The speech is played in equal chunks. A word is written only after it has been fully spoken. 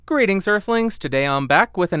Greetings Earthlings, today I'm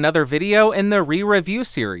back with another video in the re-review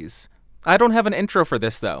series. I don't have an intro for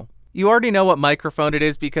this though. You already know what microphone it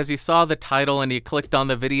is because you saw the title and you clicked on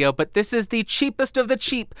the video, but this is the cheapest of the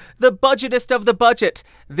cheap, the budgetest of the budget.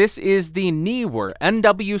 This is the Neewer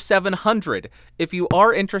NW-700. If you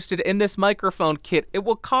are interested in this microphone kit, it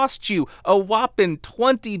will cost you a whopping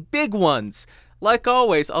 20 big ones. Like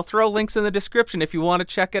always, I'll throw links in the description if you want to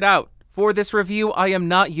check it out. For this review, I am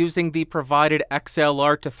not using the provided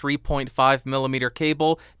XLR to 3.5mm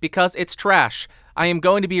cable because it's trash. I am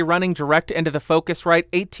going to be running direct into the Focusrite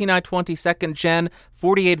 18i20 2nd gen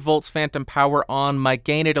 48 volts phantom power on my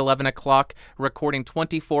gain at 11 o'clock, recording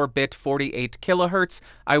 24-bit 48 kilohertz.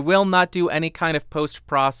 I will not do any kind of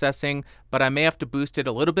post-processing, but I may have to boost it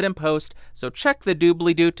a little bit in post, so check the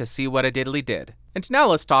doobly-doo to see what I diddly did. And now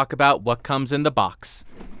let's talk about what comes in the box.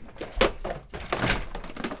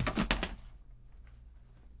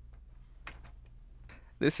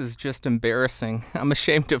 This is just embarrassing. I'm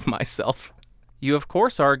ashamed of myself. You of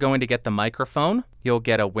course are going to get the microphone, you'll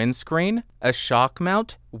get a windscreen, a shock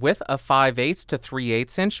mount with a 5/8 to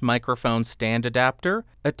 3/8 inch microphone stand adapter,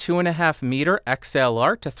 a 2.5 meter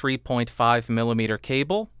XLR to 3.5mm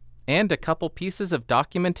cable, and a couple pieces of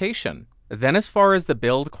documentation. Then as far as the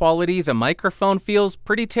build quality, the microphone feels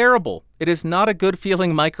pretty terrible. It is not a good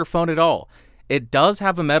feeling microphone at all. It does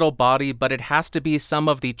have a metal body, but it has to be some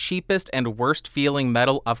of the cheapest and worst feeling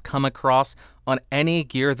metal I've come across on any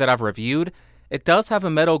gear that I've reviewed. It does have a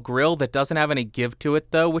metal grill that doesn't have any give to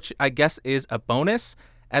it though, which I guess is a bonus.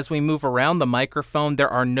 As we move around the microphone, there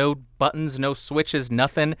are no buttons, no switches,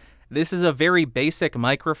 nothing. This is a very basic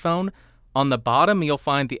microphone. On the bottom, you'll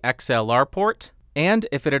find the XLR port. And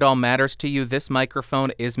if it at all matters to you, this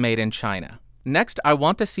microphone is made in China. Next, I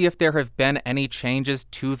want to see if there have been any changes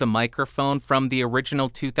to the microphone from the original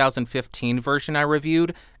 2015 version I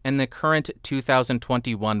reviewed and the current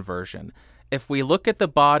 2021 version. If we look at the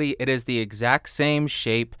body, it is the exact same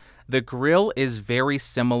shape. The grill is very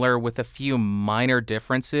similar with a few minor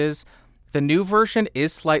differences. The new version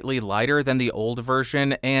is slightly lighter than the old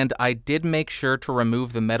version, and I did make sure to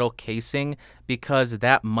remove the metal casing because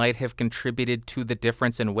that might have contributed to the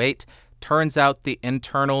difference in weight. Turns out the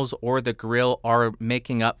internals or the grill are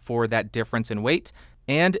making up for that difference in weight.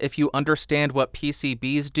 And if you understand what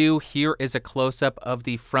PCBs do, here is a close-up of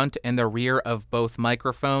the front and the rear of both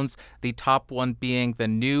microphones, the top one being the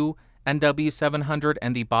new NW-700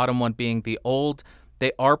 and the bottom one being the old.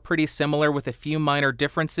 They are pretty similar with a few minor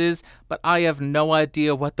differences, but I have no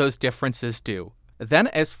idea what those differences do. Then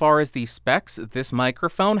as far as the specs, this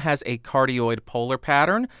microphone has a cardioid polar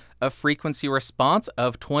pattern, a frequency response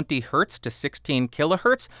of 20 Hz to 16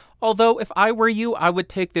 kHz, although if I were you, I would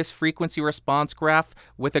take this frequency response graph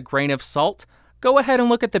with a grain of salt. Go ahead and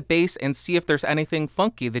look at the bass and see if there's anything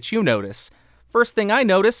funky that you notice. First thing I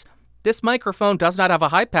notice, this microphone does not have a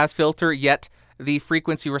high-pass filter, yet the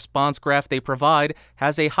frequency response graph they provide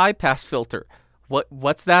has a high-pass filter.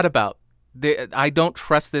 What's that about? I don't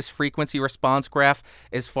trust this frequency response graph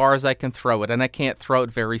as far as I can throw it, and I can't throw it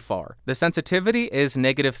very far. The sensitivity is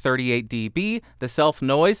negative 38 dB, the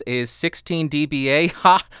self-noise is 16 dBA,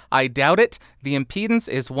 ha, I doubt it. The impedance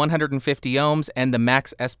is 150 ohms, and the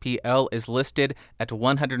max SPL is listed at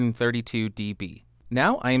 132 dB.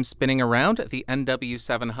 Now I am spinning around the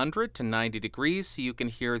NW-700 to 90 degrees so you can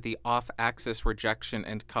hear the off-axis rejection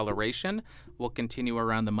and coloration. We'll continue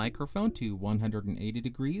around the microphone to 180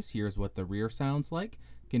 degrees. Here's what the rear sounds like.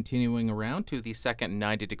 Continuing around to the second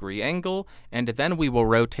 90-degree angle, and then we will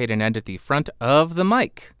rotate and end at the front of the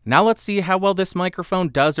mic. Now let's see how well this microphone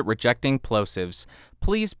does at rejecting plosives.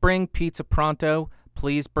 Please bring pizza pronto.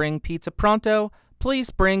 Please bring pizza pronto.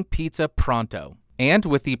 Please bring pizza pronto. And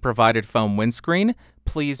with the provided foam windscreen,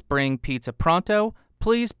 please bring pizza pronto,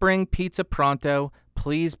 please bring pizza pronto,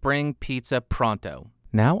 please bring pizza pronto.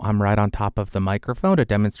 Now I'm right on top of the microphone to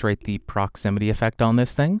demonstrate the proximity effect on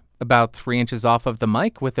this thing. About 3 inches off of the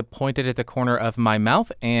mic with it pointed at the corner of my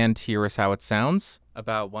mouth, and here is how it sounds.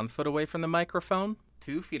 About 1 foot away from the microphone,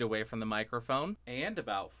 2 feet away from the microphone, and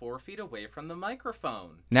about 4 feet away from the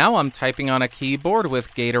microphone. Now I'm typing on a keyboard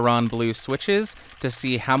with Gatoron blue switches to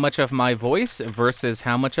see how much of my voice versus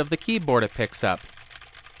how much of the keyboard it picks up.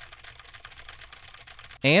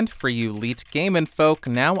 And for you elite gaming folk,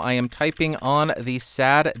 now I am typing on the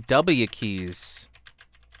sad W keys.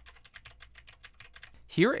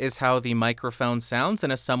 Here is how the microphone sounds in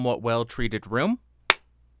a somewhat well-treated room.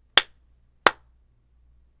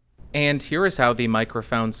 And here is how the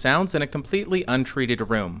microphone sounds in a completely untreated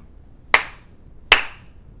room.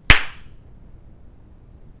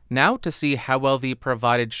 Now, to see how well the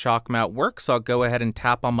provided shock mount works, I'll go ahead and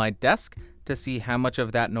tap on my desk to see how much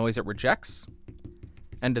of that noise it rejects.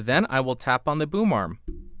 and then I will tap on the boom arm.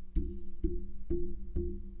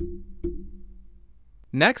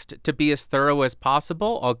 Next, to be as thorough as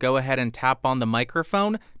possible, I'll go ahead and tap on the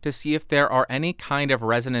microphone to see if there are any kind of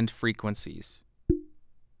resonant frequencies.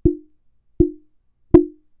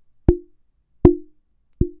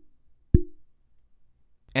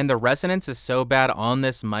 And the resonance is so bad on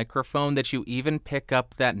this microphone that you even pick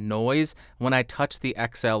up that noise when I touch the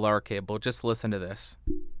XLR cable. Just listen to this.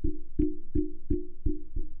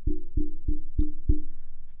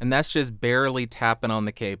 And that's just barely tapping on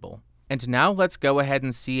the cable. And now let's go ahead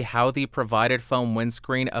and see how the provided foam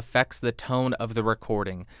windscreen affects the tone of the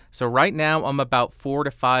recording. So right now I'm about 4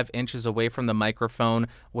 to 5 inches away from the microphone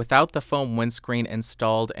without the foam windscreen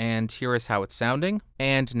installed, and here is how it's sounding.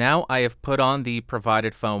 And now I have put on the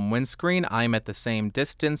provided foam windscreen. I'm at the same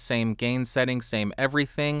distance, same gain setting, same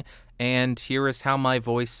everything. And here is how my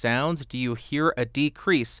voice sounds. Do you hear a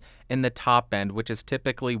decrease in the top end, which is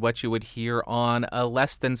typically what you would hear on a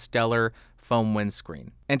less than stellar foam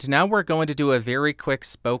windscreen? And now we're going to do a very quick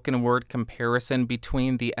spoken word comparison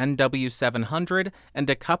between the NW-700 and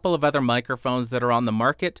a couple of other microphones that are on the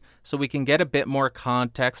market, so we can get a bit more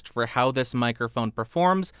context for how this microphone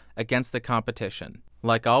performs against the competition.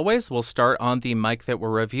 Like always, we'll start on the mic that we're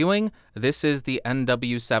reviewing. This is the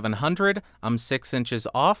NW-700. I'm 6 inches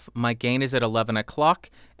off. My gain is at 11 o'clock,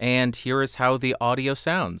 and here is how the audio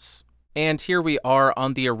sounds. And here we are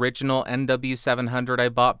on the original NW-700 I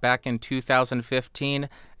bought back in 2015,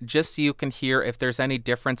 just so you can hear if there's any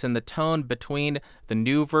difference in the tone between the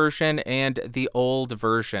new version and the old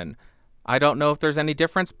version. I don't know if there's any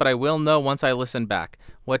difference, but I will know once I listen back.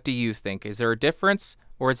 What do you think? Is there a difference,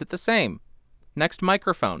 or is it the same? Next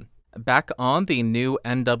microphone. Back on the new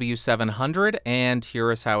NW-700, and here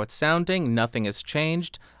is how it's sounding. Nothing has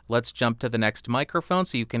changed. Let's jump to the next microphone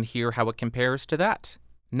so you can hear how it compares to that.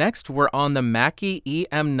 Next, we're on the Mackie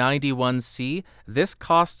EM91C. This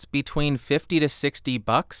costs between $50 to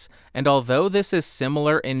 $60, and although this is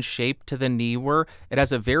similar in shape to the Neewer, it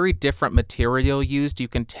has a very different material used. You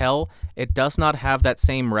can tell it does not have that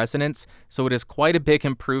same resonance, so it is quite a big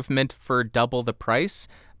improvement for double the price.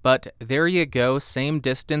 But there you go, same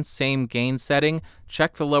distance, same gain setting.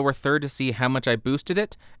 Check the lower third to see how much I boosted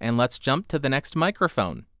it, and let's jump to the next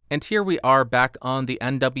microphone. And here we are back on the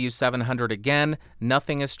NW-700 again.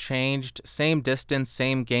 Nothing has changed, same distance,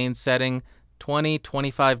 same gain setting, $20,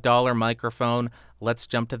 $25 microphone. Let's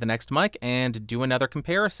jump to the next mic and do another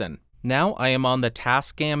comparison. Now I am on the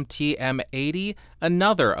Tascam TM80,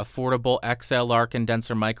 another affordable XLR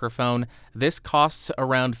condenser microphone. This costs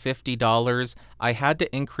around $50. I had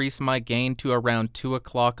to increase my gain to around 2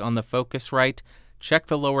 o'clock on the Focusrite. Check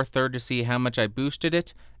the lower third to see how much I boosted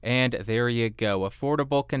it, and there you go.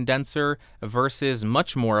 Affordable condenser versus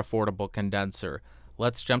much more affordable condenser.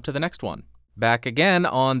 Let's jump to the next one. Back again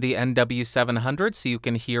on the NW-700 so you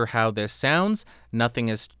can hear how this sounds. Nothing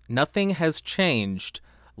has changed.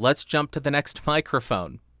 Let's jump to the next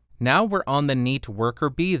microphone. Now we're on the Neat Worker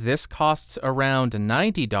Bee. This costs around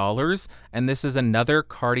 $90, and this is another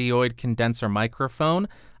cardioid condenser microphone.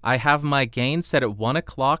 I have my gain set at 1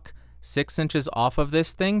 o'clock, 6 inches off of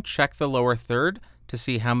this thing. Check the lower third to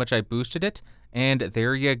see how much I boosted it, and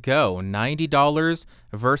there you go, $90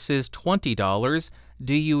 versus $20.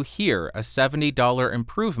 Do you hear a $70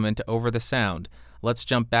 improvement over the sound? Let's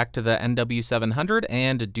jump back to the NW-700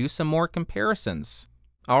 and do some more comparisons.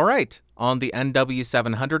 All right, on the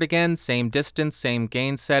NW-700 again, same distance, same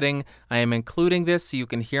gain setting. I am including this so you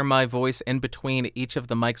can hear my voice in between each of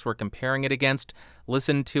the mics we're comparing it against.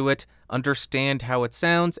 Listen to it, understand how it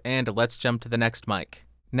sounds, and let's jump to the next mic.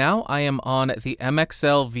 Now I am on the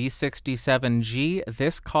MXL V67G.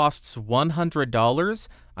 This costs $100.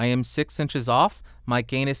 I am 6 inches off. My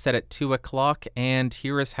gain is set at 2 o'clock, and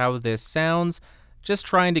here is how this sounds. Just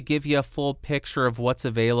trying to give you a full picture of what's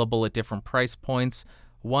available at different price points.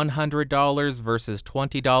 $100 versus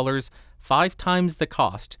 $20, 5 times the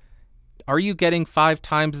cost. Are you getting 5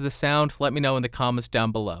 times the sound? Let me know in the comments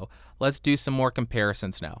down below. Let's do some more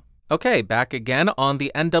comparisons now. Okay, back again on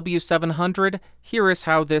the NW-700. Here is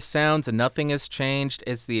how this sounds. Nothing has changed.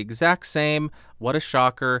 It's the exact same. What a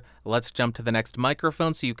shocker. Let's jump to the next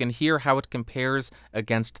microphone so you can hear how it compares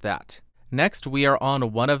against that. Next, we are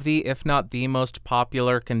on one of the, if not the most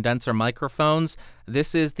popular condenser microphones.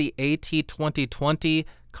 This is the AT2020,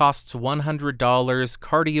 costs $100,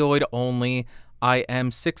 cardioid only. I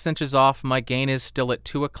am 6 inches off, my gain is still at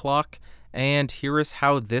 2 o'clock, and here is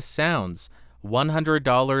how this sounds.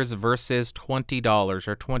 $100 versus $20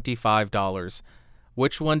 or $25.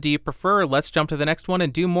 Which one do you prefer? Let's jump to the next one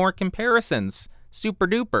and do more comparisons. Super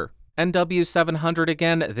duper. NW-700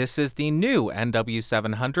 again, this is the new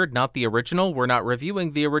NW-700, not the original. We're not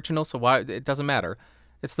reviewing the original, so it doesn't matter.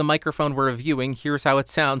 It's the microphone we're reviewing. Here's how it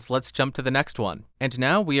sounds. Let's jump to the next one. And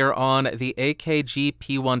now we are on the AKG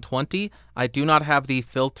P120. I do not have the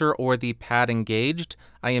filter or the pad engaged.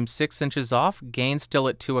 I am 6 inches off, gain still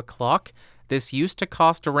at 2 o'clock. This used to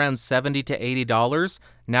cost around $70 to $80.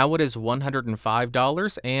 Now it is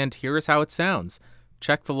 $105, and here's how it sounds.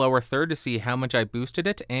 Check the lower third to see how much I boosted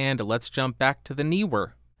it, and let's jump back to the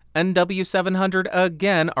Neewer. NW-700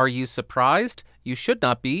 again, are you surprised? You should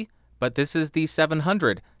not be, but this is the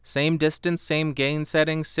 700. Same distance, same gain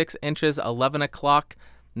setting, 6 inches, 11 o'clock,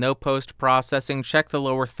 no post-processing. Check the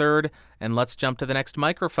lower third, and let's jump to the next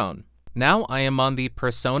microphone. Now I am on the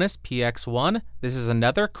PreSonus PX1. This is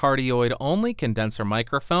another cardioid-only condenser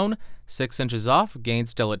microphone, 6 inches off, gain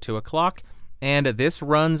still at 2 o'clock. And this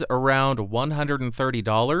runs around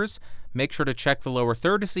 $130. Make sure to check the lower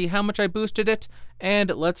third to see how much I boosted it.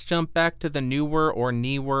 And let's jump back to the Neewer or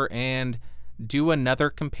Neewer and do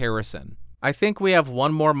another comparison. I think we have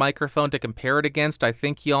one more microphone to compare it against. I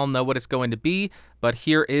think y'all know what it's going to be, but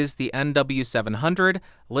here is the NW-700.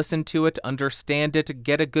 Listen to it, understand it,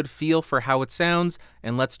 get a good feel for how it sounds,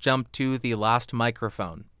 and let's jump to the last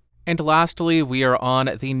microphone. And lastly, we are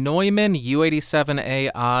on the Neumann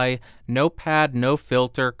U87AI, no pad, no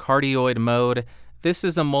filter, cardioid mode. This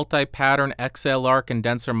is a multi-pattern XLR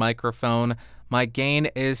condenser microphone. My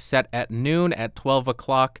gain is set at noon at 12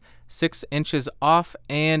 o'clock, 6 inches off,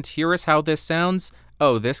 and here is how this sounds.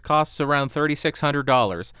 Oh, this costs around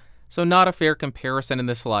 $3,600. So not a fair comparison in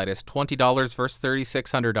the slightest, $20 versus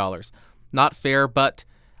 $3,600. Not fair, but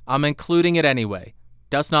I'm including it anyway.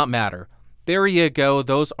 Does not matter. There you go,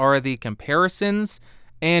 those are the comparisons,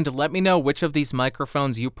 and let me know which of these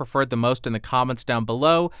microphones you preferred the most in the comments down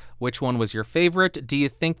below. Which one was your favorite? Do you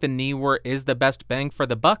think the Neewer is the best bang for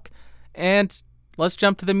the buck? And let's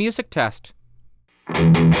jump to the music test.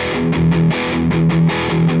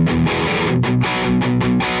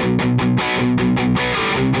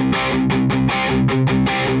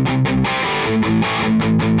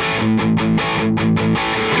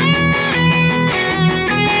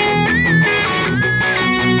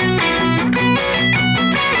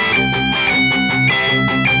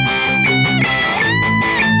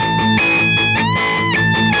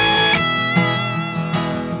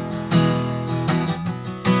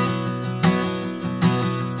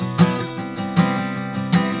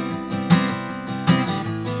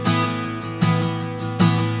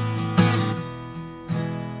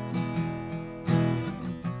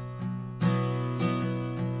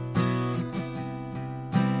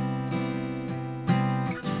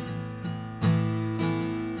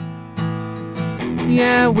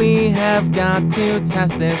 Yeah, we have got to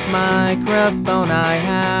test this microphone I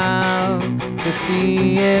have to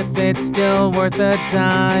see if it's still worth a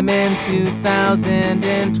dime in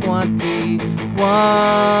 2020.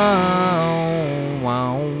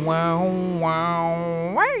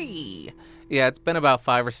 Yeah, it's been about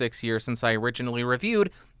 5 or 6 years since I originally reviewed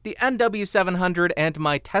the NW-700, and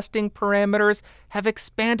my testing parameters have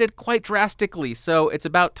expanded quite drastically, so it's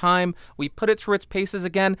about time we put it through its paces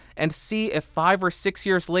again and see if 5 or 6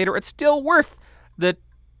 years later it's still worth the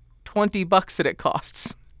 $20 that it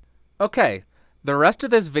costs. Okay, the rest of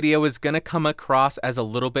this video is going to come across as a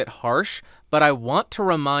little bit harsh, but I want to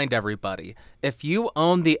remind everybody, if you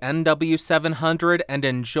own the NW-700 and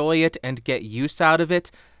enjoy it and get use out of it,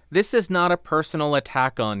 this is not a personal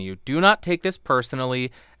attack on you. Do not take this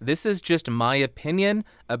personally. This is just my opinion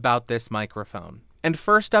about this microphone. And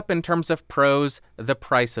first up, in terms of pros, the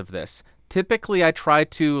price of this. Typically, I try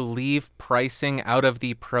to leave pricing out of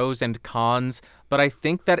the pros and cons, but I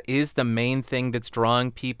think that is the main thing that's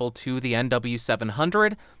drawing people to the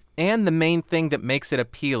NW-700 and the main thing that makes it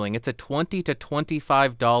appealing. It's a $20 to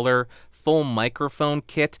 $25 full microphone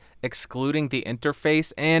kit, excluding the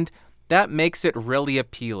interface, and that makes it really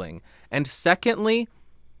appealing. And secondly,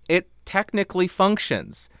 it technically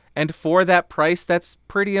functions. And for that price, that's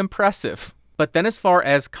pretty impressive. But then as far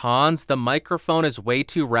as cons, the microphone is way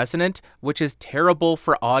too resonant, which is terrible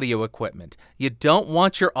for audio equipment. You don't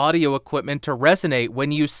want your audio equipment to resonate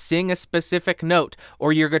when you sing a specific note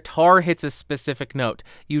or your guitar hits a specific note.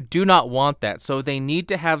 You do not want that. So they need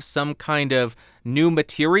to have some kind of new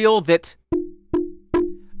material that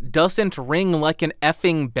doesn't ring like an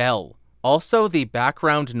effing bell. Also, the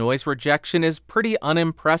background noise rejection is pretty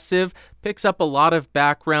unimpressive, picks up a lot of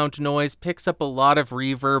background noise, picks up a lot of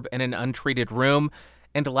reverb in an untreated room.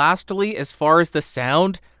 And lastly, as far as the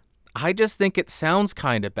sound, I just think it sounds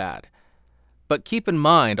kind of bad. But keep in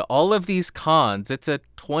mind, all of these cons, it's a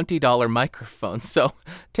 $20 microphone, so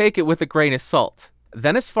take it with a grain of salt.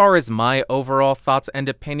 Then as far as my overall thoughts and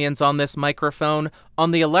opinions on this microphone,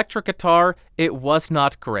 on the electric guitar, it was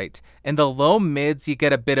not great. In the low mids, you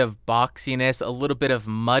get a bit of boxiness, a little bit of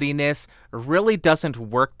muddiness, really doesn't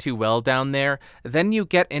work too well down there. Then you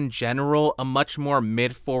get, in general, a much more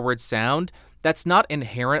mid-forward sound. That's not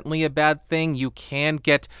inherently a bad thing. You can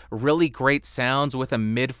get really great sounds with a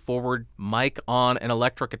mid-forward mic on an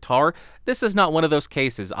electric guitar. This is not one of those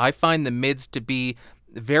cases. I find the mids to be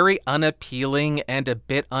very unappealing and a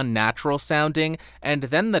bit unnatural sounding, and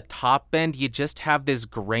then the top end, you just have this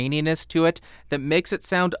graininess to it that makes it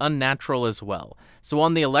sound unnatural as well. So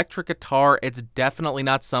on the electric guitar, it's definitely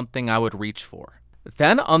not something I would reach for.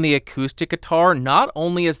 Then on the acoustic guitar, not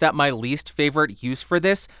only is that my least favorite use for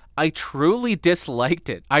this, I truly disliked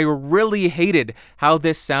it. I really hated how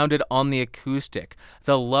this sounded on the acoustic.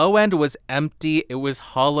 The low end was empty, it was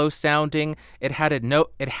hollow sounding, it had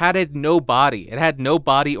no body. It had no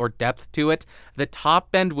body or depth to it. The top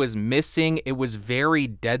end was missing, it was very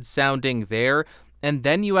dead sounding there. And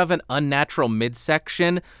then you have an unnatural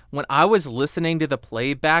midsection. When I was listening to the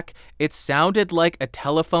playback, it sounded like a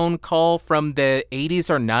telephone call from the 80s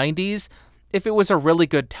or 90s if it was a really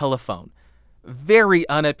good telephone. Very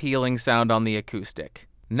unappealing sound on the acoustic.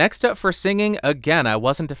 Next up for singing, again, I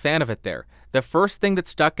wasn't a fan of it there. The first thing that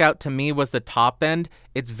stuck out to me was the top end.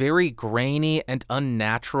 It's very grainy and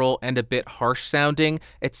unnatural and a bit harsh sounding.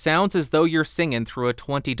 It sounds as though you're singing through a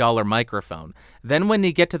 $20 microphone. Then when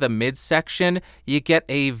you get to the midsection, you get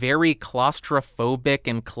a very claustrophobic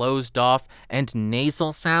and closed off and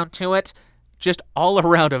nasal sound to it. Just all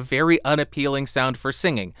around a very unappealing sound for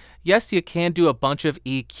singing. Yes, you can do a bunch of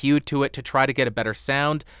EQ to it to try to get a better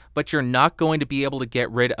sound, but you're not going to be able to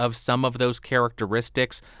get rid of some of those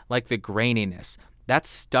characteristics, like the graininess. That's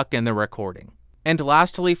stuck in the recording. And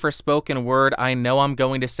lastly, for spoken word, I know I'm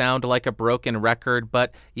going to sound like a broken record,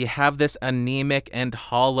 but you have this anemic and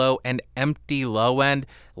hollow and empty low end,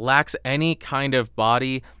 lacks any kind of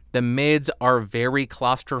body. The mids are very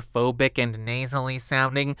claustrophobic and nasally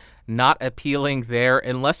sounding, not appealing there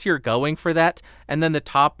unless you're going for that. And then the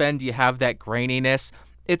top end, you have that graininess.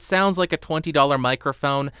 It sounds like a $20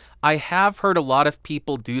 microphone. I have heard a lot of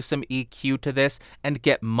people do some EQ to this and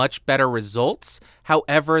get much better results.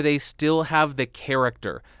 However, they still have the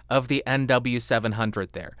character of the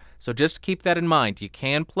NW-700 there. So just keep that in mind. You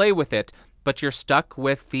can play with it, but you're stuck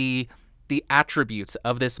with the attributes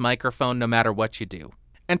of this microphone no matter what you do.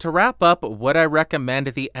 And to wrap up, would I recommend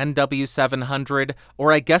the NW-700?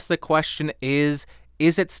 Or I guess the question is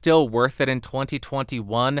it still worth it in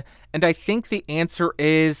 2021? And I think the answer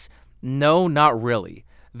is no, not really.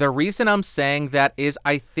 The reason I'm saying that is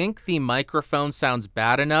I think the microphone sounds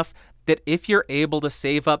bad enough that if you're able to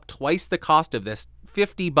save up twice the cost of this,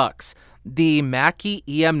 $50, the Mackie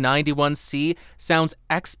EM91C sounds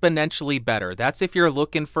exponentially better. That's if you're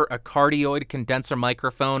looking for a cardioid condenser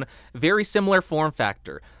microphone, very similar form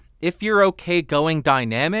factor. If you're okay going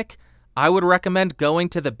dynamic, I would recommend going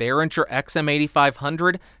to the Behringer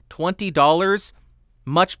XM8500, $20,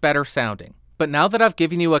 much better sounding. But now that I've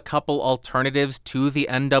given you a couple alternatives to the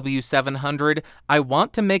NW-700, I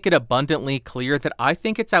want to make it abundantly clear that I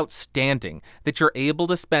think it's outstanding that you're able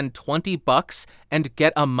to spend $20 and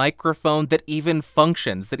get a microphone that even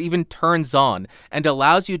functions, that even turns on, and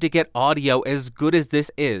allows you to get audio as good as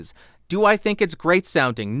this is. Do I think it's great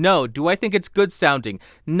sounding? No. Do I think it's good sounding?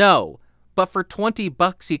 No. But for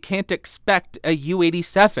 $20, you can't expect a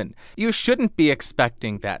U87. You shouldn't be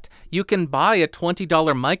expecting that. You can buy a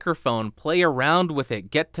 $20 microphone, play around with it,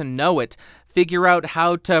 get to know it, figure out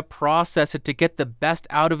how to process it to get the best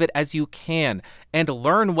out of it as you can, and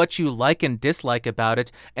learn what you like and dislike about it,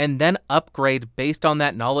 and then upgrade based on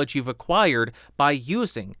that knowledge you've acquired by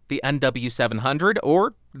using the NW-700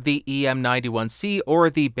 or the EM91C or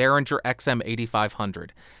the Behringer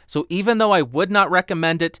XM8500. So even though I would not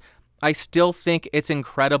recommend it, I still think it's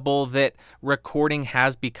incredible that recording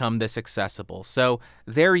has become this accessible. So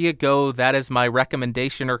there you go. That is my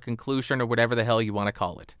recommendation or conclusion or whatever the hell you want to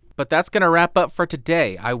call it. But that's going to wrap up for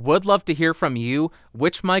today. I would love to hear from you.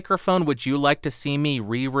 Which microphone would you like to see me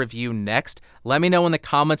re-review next? Let me know in the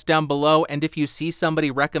comments down below. And if you see somebody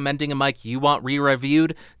recommending a mic you want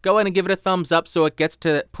re-reviewed, go ahead and give it a thumbs up so it gets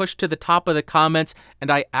to push to the top of the comments and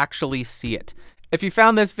I actually see it. If you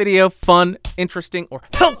found this video fun, interesting, or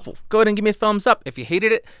helpful, go ahead and give me a thumbs up. If you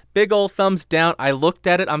hated it, big old thumbs down. I looked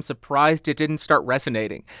at it. I'm surprised it didn't start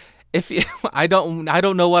resonating. I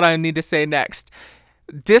don't know what I need to say next.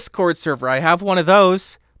 Discord server. I have one of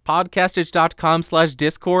those.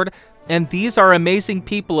 Podcastage.com/Discord. And these are amazing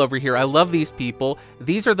people over here. I love these people.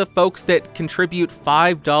 These are the folks that contribute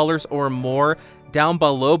 $5 or more. down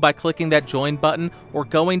below by clicking that join button or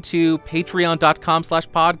going to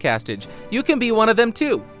patreon.com/podcastage. You can be one of them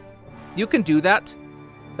too. You can do that.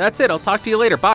 That's it. I'll talk to you later. Bye.